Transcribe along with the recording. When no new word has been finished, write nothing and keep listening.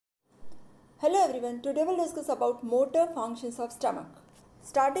Hello everyone, today we'll discuss about motor functions of stomach.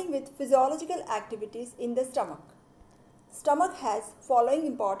 Starting with physiological activities in the stomach. Stomach has following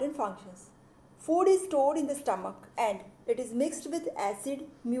important functions. Food is stored in the stomach and it is mixed with acid,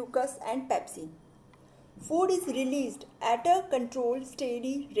 mucus and pepsin. Food is released at a controlled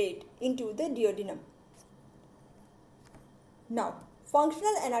steady rate into the duodenum. Now,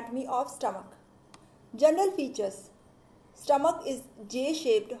 functional anatomy of stomach. General features. Stomach is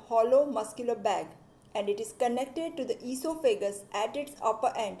J-shaped hollow muscular bag and it is connected to the esophagus at its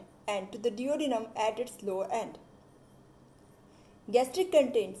upper end and to the duodenum at its lower end. Gastric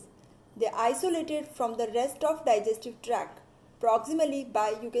contents. They are isolated from the rest of digestive tract proximally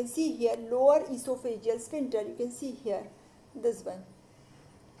by, you can see here, lower esophageal sphincter, you can see here, this one,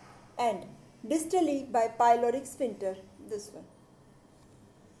 and distally by pyloric sphincter, this one.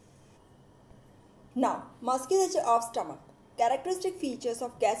 Now, musculature of stomach. Characteristic features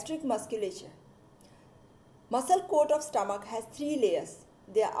of gastric musculature. Muscle coat of stomach has three layers.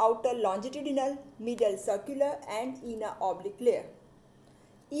 They are outer longitudinal, middle circular and inner oblique layer.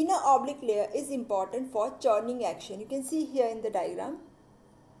 Inner oblique layer is important for churning action. You can see here in the diagram.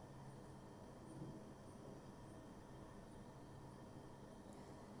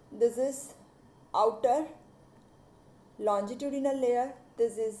 This is outer longitudinal layer.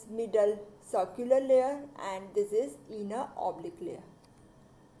 This is middle circular layer and this is inner oblique layer.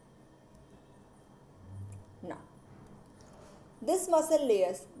 Now, this muscle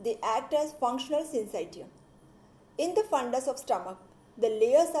layers, they act as functional syncytium. In the fundus of stomach, the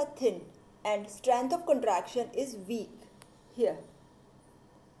layers are thin and strength of contraction is weak here,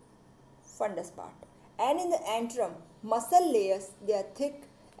 fundus part. And in the antrum, muscle layers, they are thick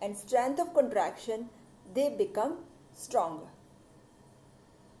and strength of contraction, they become stronger.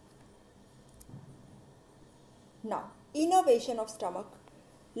 Now, innervation of stomach.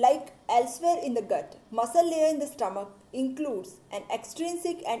 Like elsewhere in the gut, muscle layer in the stomach includes an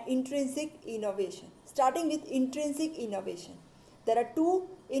extrinsic and intrinsic innervation. Starting with intrinsic innervation, there are two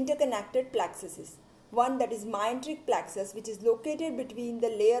interconnected plexuses. One that is myenteric plexus, which is located between the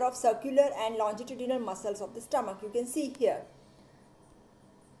layer of circular and longitudinal muscles of the stomach. You can see here.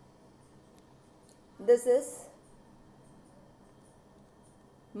 This is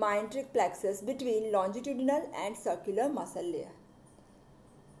myenteric plexus between longitudinal and circular muscle layer.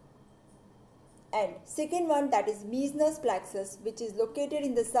 And second one, that is Meissner's plexus, which is located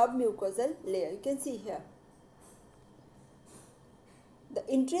in the submucosal layer. You can see here. The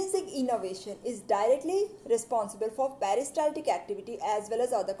intrinsic innervation is directly responsible for peristaltic activity as well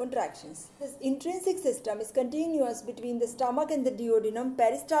as other contractions. This intrinsic system is continuous between the stomach and the duodenum.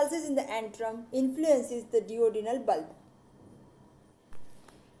 Peristalsis in the antrum influences the duodenal bulb.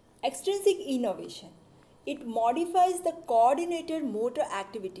 Extrinsic innervation. It modifies the coordinated motor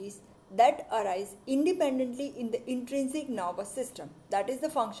activities that arise independently in the intrinsic nervous system. That is the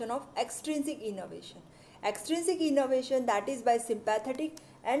function of extrinsic innervation. Extrinsic innervation, that is by sympathetic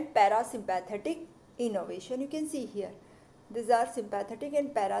and parasympathetic innervation. You can see here. These are sympathetic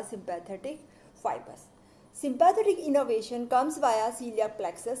and parasympathetic fibers. Sympathetic innervation comes via celiac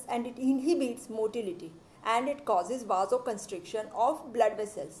plexus and it inhibits motility and it causes vasoconstriction of blood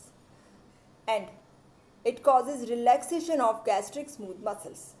vessels and it causes relaxation of gastric smooth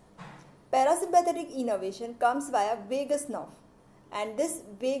muscles. Parasympathetic innervation comes via vagus nerve and this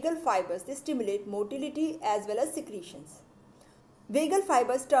vagal fibers, they stimulate motility as well as secretions. Vagal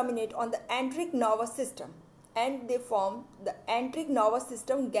fibers terminate on the enteric nervous system and they form the enteric nervous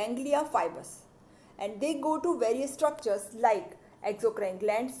system ganglia fibers and they go to various structures like exocrine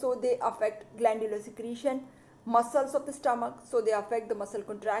glands, so they affect glandular secretion, muscles of the stomach, so they affect the muscle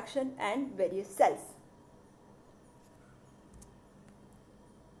contraction and various cells.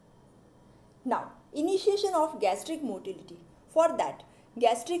 Now, initiation of gastric motility. For that,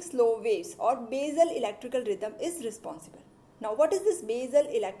 gastric slow waves or basal electrical rhythm is responsible. Now, what is this basal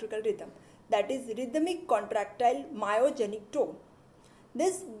electrical rhythm? That is rhythmic contractile myogenic tone.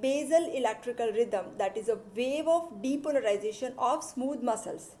 This basal electrical rhythm, that is a wave of depolarization of smooth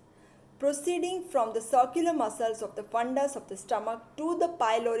muscles proceeding from the circular muscles of the fundus of the stomach to the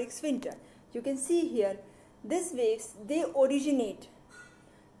pyloric sphincter. You can see here, these waves, they originate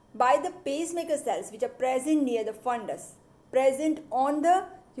by the pacemaker cells which are present near the fundus, present on the,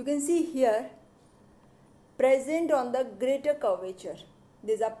 you can see here, present on the greater curvature.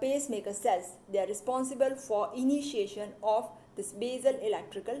 These are pacemaker cells. They are responsible for initiation of this basal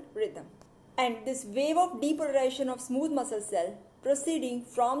electrical rhythm. And this wave of depolarization of smooth muscle cell proceeding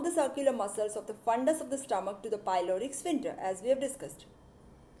from the circular muscles of the fundus of the stomach to the pyloric sphincter, as we have discussed.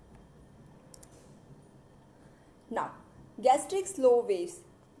 Now, gastric slow waves,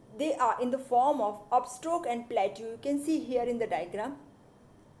 they are in the form of upstroke and plateau. You can see here in the diagram,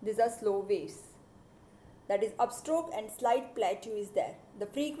 these are slow waves. That is upstroke and slight plateau is there. The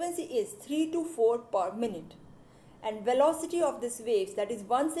frequency is 3 to 4 per minute. And velocity of these waves, that is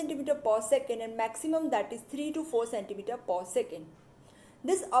 1 centimeter per second, and maximum that is 3 to 4 centimeter per second.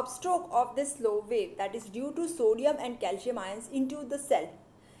 This upstroke of this slow wave, that is due to sodium and calcium ions into the cell,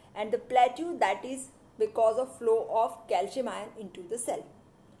 and the plateau, that is because of flow of calcium ion into the cell.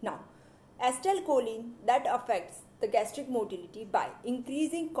 Now, acetylcholine that affects the gastric motility by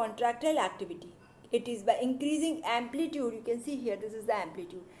increasing contractile activity. It is by increasing amplitude, you can see here this is the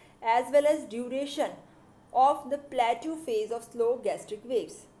amplitude, as well as duration of the plateau phase of slow gastric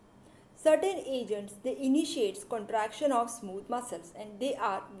waves. Certain agents, they initiate contraction of smooth muscles, and they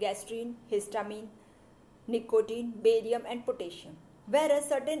are gastrin, histamine, nicotine, barium and potassium. Whereas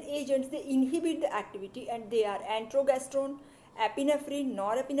certain agents, they inhibit the activity, and they are androgesterone, epinephrine,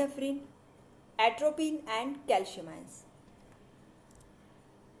 norepinephrine, atropine and calcium ions.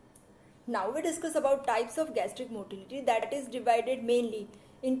 Now we discuss about types of gastric motility, that is divided mainly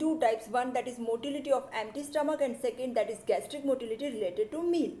in two types. One, that is motility of empty stomach, and second, that is gastric motility related to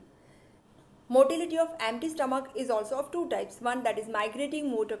meal. Motility of empty stomach is also of two types. One, that is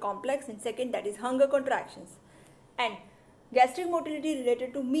migrating motor complex, and second, that is hunger contractions. And gastric motility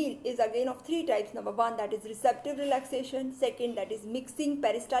related to meal is again of three types. Number one, that is receptive relaxation. Second, that is mixing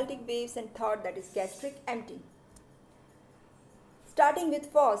peristaltic waves. And third, that is gastric emptying. Starting with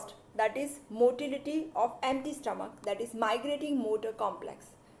first, that is motility of empty stomach, that is migrating motor complex.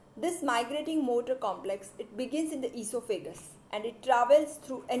 This migrating motor complex, it begins in the esophagus and it travels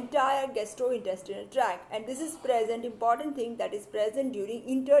through entire gastrointestinal tract, and this is present, important thing, that is present during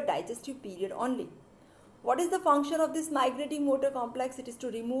interdigestive period only. What is the function of this migrating motor complex? It is to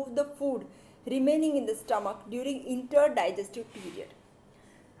remove the food remaining in the stomach during interdigestive period.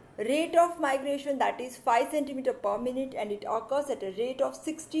 Rate of migration, that is 5 cm per minute, and it occurs at a rate of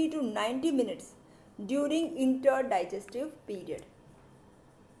 60 to 90 minutes during interdigestive period.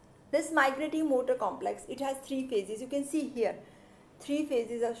 This migrating motor complex, it has three phases. You can see here, three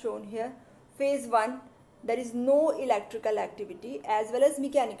phases are shown here. Phase 1, there is no electrical activity as well as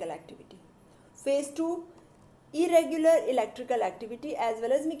mechanical activity. Phase 2, irregular electrical activity as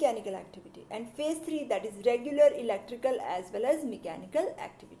well as mechanical activity. And phase 3, that is regular electrical as well as mechanical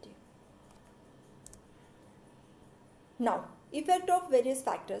activity. Now, effect of various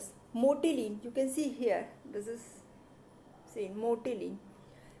factors. Motiline, you can see here, this is seen motiline,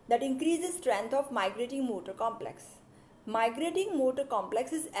 that increases strength of migrating motor complex. Migrating motor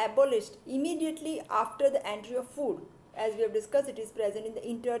complex is abolished immediately after the entry of food. As we have discussed, it is present in the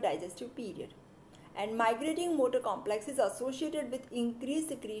interdigestive period. And migrating motor complex is associated with increased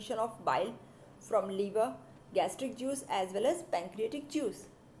secretion of bile from liver, gastric juice as well as pancreatic juice.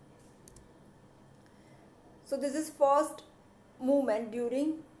 So this is first movement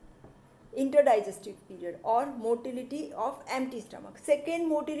during interdigestive period or motility of empty stomach. Second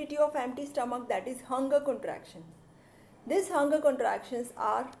motility of empty stomach, that is hunger contraction. These hunger contractions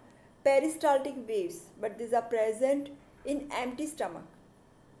are peristaltic waves, but these are present in empty stomach.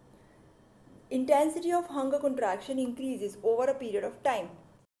 Intensity of hunger contraction increases over a period of time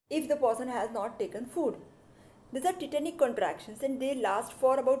if the person has not taken food. These are tetanic contractions and they last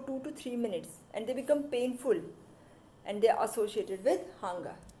for about 2 to 3 minutes and they become painful and they are associated with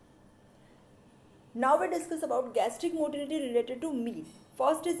hunger. Now we discuss about gastric motility related to meal.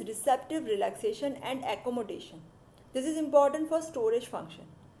 First is receptive relaxation and accommodation. This is important for storage function.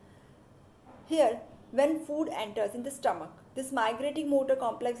 Here, when food enters in the stomach, this migrating motor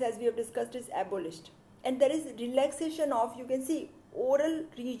complex, as we have discussed, is abolished. And there is relaxation of, you can see, oral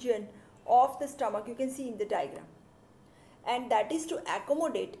region of the stomach, you can see in the diagram. And that is to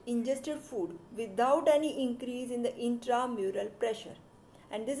accommodate ingested food without any increase in the intramural pressure.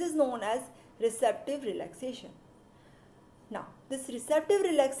 And this is known as receptive relaxation. Now, this receptive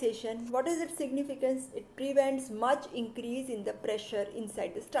relaxation, what is its significance? It prevents much increase in the pressure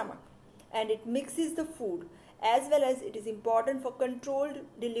inside the stomach and it mixes the food, as well as it is important for controlled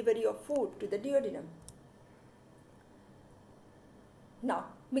delivery of food to the duodenum. Now,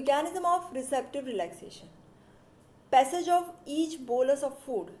 mechanism of receptive relaxation. Passage of each bolus of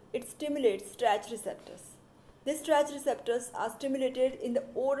food, it stimulates stretch receptors. These stretch receptors are stimulated in the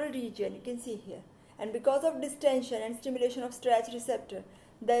oral region, you can see here. And because of distension and stimulation of stretch receptor,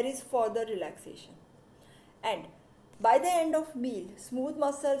 there is further relaxation. And by the end of meal, smooth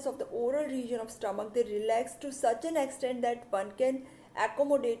muscles of the oral region of stomach, they relax to such an extent that one can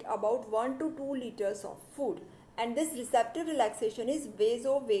accommodate about 1 to 2 liters of food. And this receptive relaxation is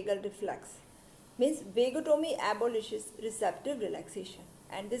vasovagal reflux. Means vagotomy abolishes receptive relaxation.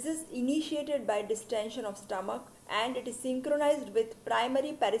 and this is initiated by distension of stomach, and it is synchronized with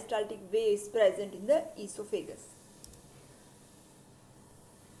primary peristaltic waves present in the esophagus.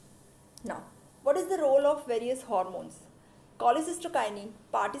 Now, what is the role of various hormones? Cholecystokinin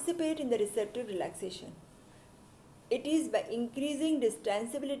participate in the receptive relaxation. It is by increasing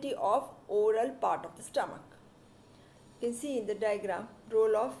distensibility of oral part of the stomach. You can see in the diagram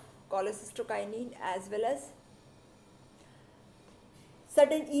role of cholecystokinin as well as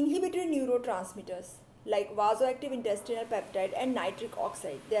certain inhibitory neurotransmitters like vasoactive intestinal peptide and nitric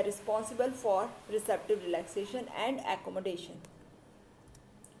oxide. They are responsible for receptive relaxation and accommodation.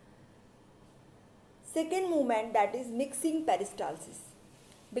 Second movement, that is mixing peristalsis.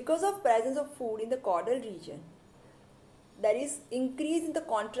 Because of presence of food in the caudal region, there is increase in the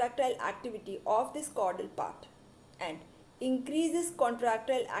contractile activity of this caudal part, and increases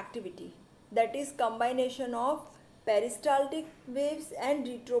contractile activity, that is combination of peristaltic waves and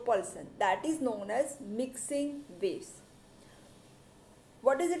retropulsion, that is known as mixing waves.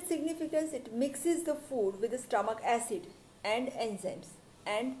 What is its significance? It mixes the food with the stomach acid and enzymes,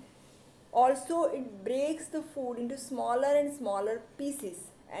 and also it breaks the food into smaller and smaller pieces,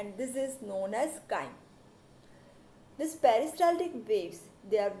 and this is known as chyme. These peristaltic waves,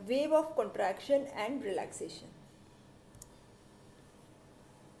 they are wave of contraction and relaxation.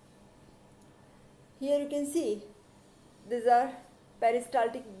 Here you can see these are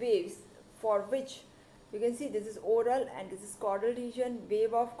peristaltic waves, for which you can see this is oral and this is caudal region,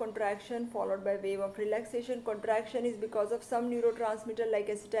 wave of contraction followed by wave of relaxation. Contraction is because of some neurotransmitter like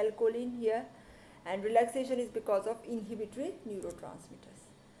acetylcholine here, and relaxation is because of inhibitory neurotransmitters.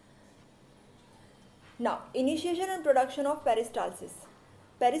 Now, initiation and production of peristalsis.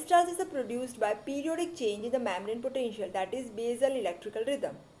 Peristalsis are produced by periodic change in the membrane potential, that is basal electrical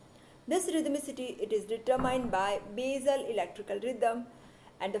rhythm. This rhythmicity, it is determined by basal electrical rhythm,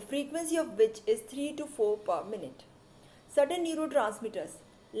 and the frequency of which is 3 to 4 per minute. Certain neurotransmitters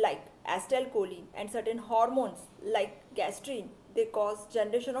like acetylcholine and certain hormones like gastrin, they cause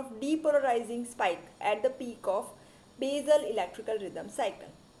generation of depolarizing spike at the peak of basal electrical rhythm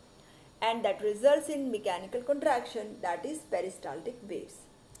cycle, and that results in mechanical contraction, that is peristaltic waves.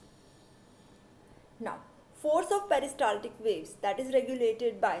 Now, force of peristaltic waves, that is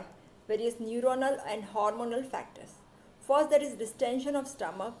regulated by various neuronal and hormonal factors. First, there is distension of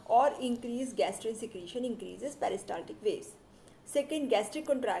stomach or increased gastrin secretion increases peristaltic waves. Second, gastric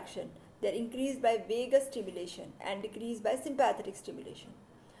contraction, they are increased by vagus stimulation and decreased by sympathetic stimulation.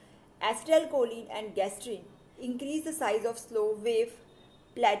 Acetylcholine and gastrin increase the size of slow wave,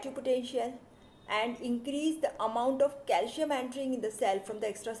 plateau potential, and increase the amount of calcium entering in the cell from the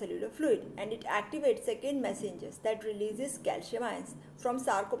extracellular fluid, and it activates second messengers that releases calcium ions from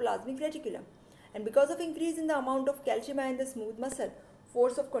sarcoplasmic reticulum. And because of increase in the amount of calcium ion in the smooth muscle,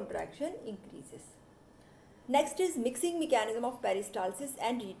 force of contraction increases. Next is mixing mechanism of peristalsis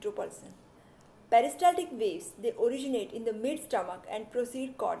and retropulsion. Peristaltic waves, they originate in the mid-stomach and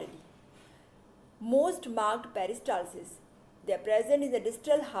proceed caudally. Most marked peristalsis, they are present in the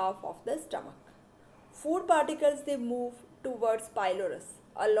distal half of the stomach. Food particles, they move towards pylorus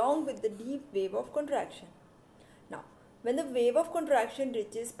along with the deep wave of contraction. Now, when the wave of contraction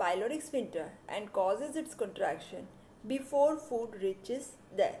reaches pyloric sphincter and causes its contraction before food reaches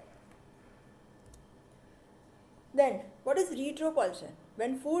there. Then, what is retropulsion?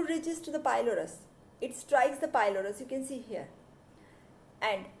 When food reaches to the pylorus, it strikes the pylorus, you can see here.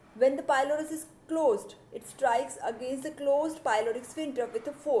 And when the pylorus is closed, it strikes against the closed pyloric sphincter with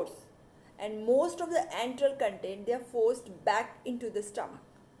a force. And most of the enteral content, they are forced back into the stomach,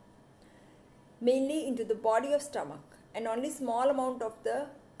 mainly into the body of stomach, and only small amount of the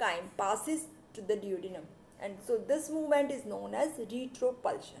chyme passes to the duodenum, and so this movement is known as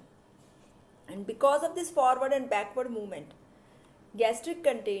retropulsion. And because of this forward and backward movement, gastric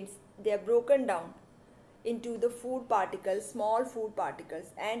contents, they are broken down into the food particles, small food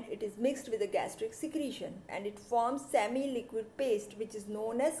particles, and it is mixed with the gastric secretion, and it forms semi-liquid paste which is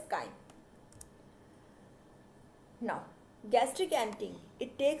known as chyme. Now, gastric emptying,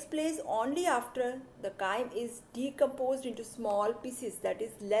 it takes place only after the chyme is decomposed into small pieces, that is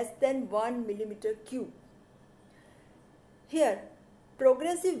less than 1 millimeter cube. Here,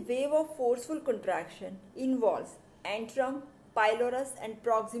 progressive wave of forceful contraction involves antrum, pylorus and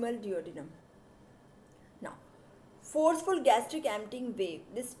proximal duodenum. Now, forceful gastric emptying wave,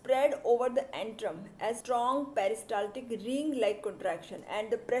 they spread over the antrum as strong peristaltic ring-like contraction, and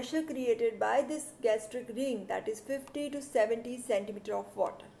the pressure created by this gastric ring, that is 50 to 70 centimeter of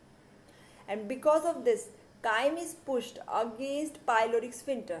water. And because of this, chyme is pushed against pyloric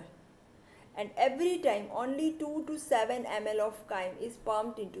sphincter, and every time only 2 to 7 ml of chyme is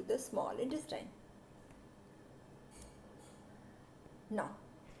pumped into the small intestine. Now,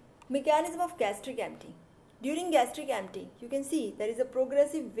 mechanism of gastric emptying. During gastric emptying, you can see there is a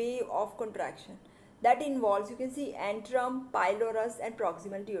progressive wave of contraction that involves, you can see, antrum, pylorus and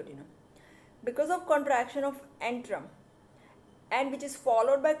proximal duodenum. Because of contraction of antrum, and which is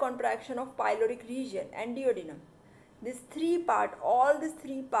followed by contraction of pyloric region and duodenum, all these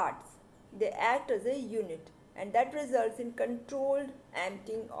three parts, they act as a unit, and that results in controlled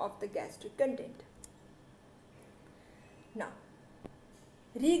emptying of the gastric content. Now,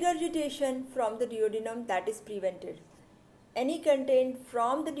 regurgitation from the duodenum, that is prevented. Any content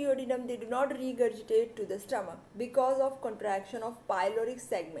from the duodenum, they do not regurgitate to the stomach because of contraction of pyloric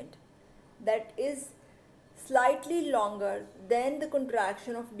segment that is slightly longer than the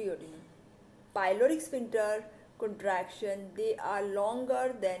contraction of duodenum. Pyloric sphincter contraction, they are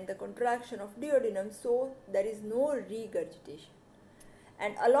longer than the contraction of duodenum, so there is no regurgitation.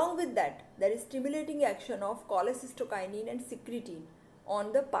 And along with that, there is stimulating action of cholecystokinin and secretin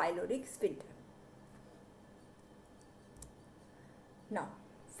on the pyloric sphincter. Now,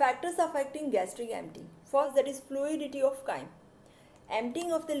 factors affecting gastric emptying. First, that is fluidity of chyme.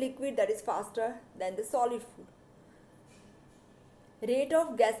 Emptying of the liquid, that is faster than the solid food. Rate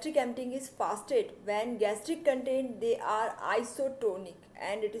of gastric emptying is fastest when gastric contents, they are isotonic,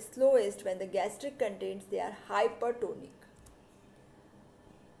 and it is slowest when the gastric contents, they are hypertonic.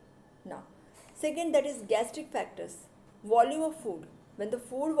 Now, second, that is gastric factors. Volume of food. When the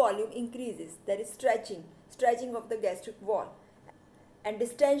food volume increases, there is stretching of the gastric wall, and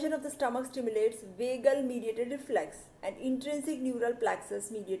distension of the stomach stimulates vagal mediated reflux and intrinsic neural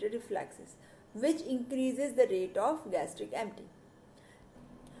plexus mediated reflexes, which increases the rate of gastric emptying.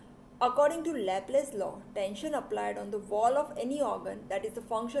 According to Laplace law, tension applied on the wall of any organ, that is the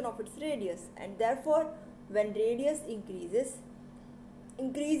function of its radius, and therefore when radius increase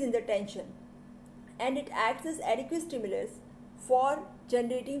in the tension, and it acts as adequate stimulus for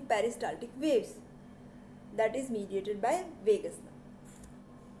generating peristaltic waves, that is mediated by vagus nerve.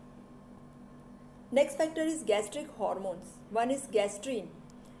 Next factor is gastric hormones. One is gastrin.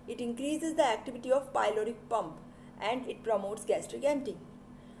 It increases the activity of pyloric pump and it promotes gastric emptying.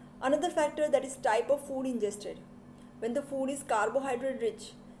 Another factor, that is type of food ingested. When the food is carbohydrate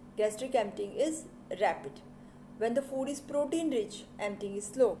rich, gastric emptying is rapid. When the food is protein rich, emptying is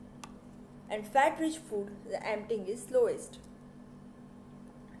slow. And fat rich food, the emptying is slowest.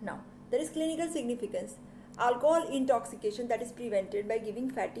 Now, there is clinical significance. Alcohol intoxication, that is prevented by giving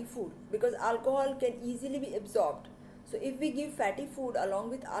fatty food, because alcohol can easily be absorbed. So if we give fatty food along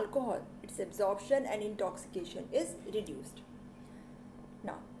with alcohol, its absorption and intoxication is reduced.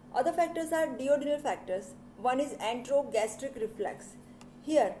 Now, other factors are duodenal factors. One is Enterogastric Reflux.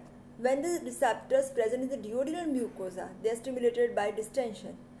 Here, when the receptors present in the duodenal mucosa, they are stimulated by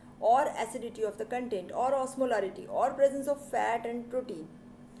distension or acidity of the content or osmolarity or presence of fat and protein.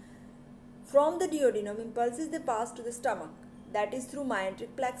 From the duodenum, impulses they pass to the stomach, that is through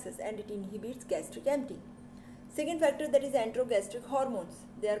myenteric plexus, and it inhibits gastric emptying. Second factor, that is enterogastric hormones.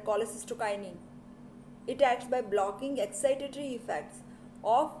 They are cholecystokinin. It acts by blocking excitatory effects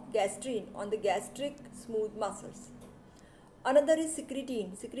of gastrin on the gastric smooth muscles. Another is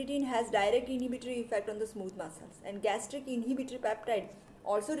secretin. Secretin has direct inhibitory effect on the smooth muscles, and gastric inhibitory peptide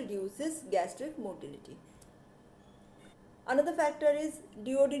also reduces gastric motility. Another factor is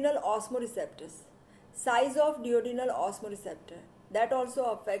duodenal osmoreceptors. Size of duodenal osmoreceptor, that also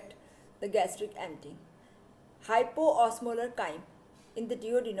affect the gastric emptying. Hypoosmolar chyme. In the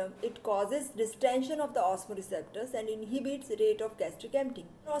duodenum, it causes distension of the osmoreceptors and inhibits rate of gastric emptying.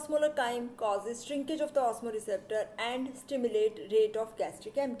 Osmolar chyme causes shrinkage of the osmoreceptor and stimulate rate of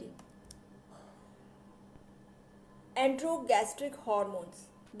gastric emptying. Enterogastric hormones.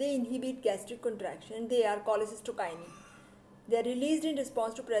 They inhibit gastric contraction. They are cholecystokinin. They are released in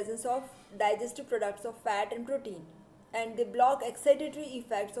response to presence of digestive products of fat and protein, and they block excitatory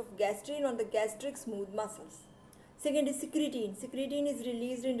effects of gastrin on the gastric smooth muscles. Second is secretin. Secretin is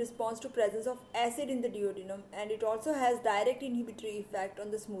released in response to presence of acid in the duodenum, and it also has direct inhibitory effect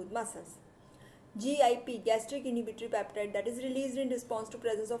on the smooth muscles. GIP, gastric inhibitory peptide, that is released in response to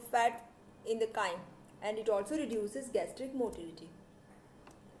presence of fat in the chyme, and it also reduces gastric motility.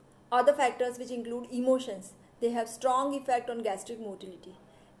 Other factors which include emotions, they have strong effect on gastric motility.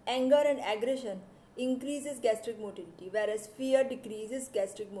 Anger and aggression increases gastric motility, whereas fear decreases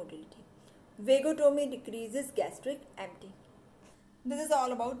gastric motility. Vagotomy decreases gastric emptying. This is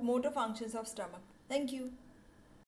all about motor functions of stomach. Thank you.